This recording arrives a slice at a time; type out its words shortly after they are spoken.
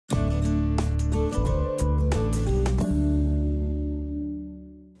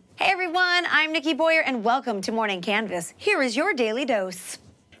everyone, I'm Nikki Boyer and welcome to Morning Canvas. Here is your daily dose.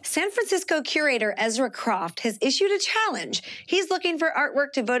 San Francisco curator Ezra Croft has issued a challenge. He's looking for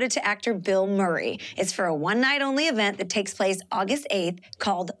artwork devoted to actor Bill Murray. It's for a one-night-only event that takes place August 8th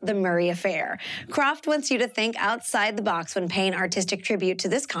called The Murray Affair. Croft wants you to think outside the box when paying artistic tribute to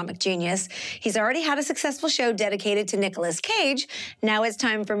this comic genius. He's already had a successful show dedicated to Nicolas Cage. Now it's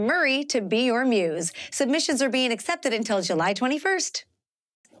time for Murray to be your muse. Submissions are being accepted until July 21st.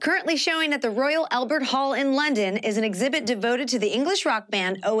 Currently showing at the Royal Albert Hall in London is an exhibit devoted to the English rock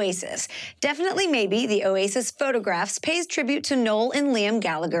band Oasis. Definitely Maybe, the Oasis Photographs pays tribute to Noel and Liam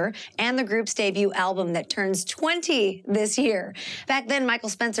Gallagher and the group's debut album that turns 20 this year. Back then, Michael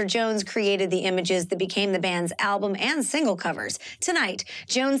Spencer Jones created the images that became the band's album and single covers. Tonight,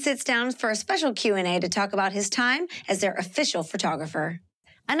 Jones sits down for a special Q&A to talk about his time as their official photographer.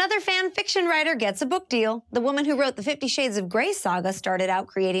 Another fan fiction writer gets a book deal. The woman who wrote the 50 Shades of Grey saga started out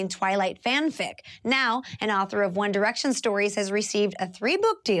creating Twilight fanfic. Now, an author of One Direction stories has received a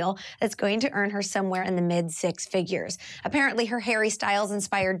 3-book deal that's going to earn her somewhere in the mid-6 figures. Apparently, her Harry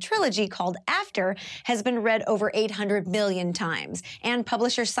Styles-inspired trilogy called After has been read over 800 million times, and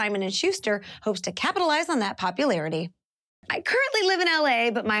publisher Simon & Schuster hopes to capitalize on that popularity. I currently live in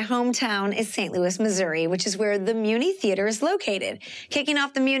LA, but my hometown is St. Louis, Missouri, which is where the Muni Theater is located. Kicking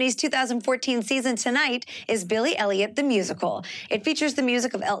off the Muni's 2014 season tonight is Billy Elliot the Musical. It features the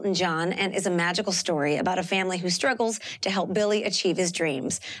music of Elton John and is a magical story about a family who struggles to help Billy achieve his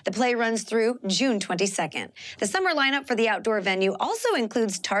dreams. The play runs through June 22nd. The summer lineup for the outdoor venue also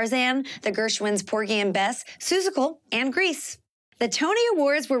includes Tarzan, the Gershwins' Porgy and Bess, Seussical, and Grease. The Tony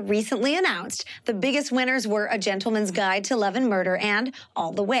Awards were recently announced. The biggest winners were A Gentleman's Guide to Love and Murder and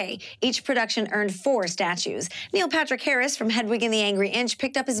All the Way. Each production earned 4 statues. Neil Patrick Harris from Hedwig and the Angry Inch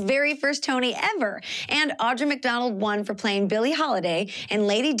picked up his very first Tony ever. And Audra McDonald won for playing Billie Holiday in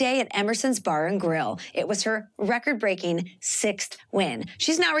Lady Day at Emerson's Bar and Grill. It was her record-breaking 6th win.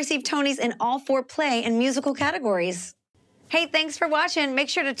 She's now received Tonys in all 4 play and musical categories. Hey, thanks for watching. Make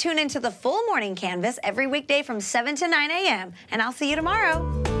sure to tune into the full Morning Canvas every weekday from 7 to 9 a.m. And I'll see you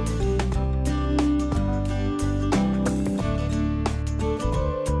tomorrow.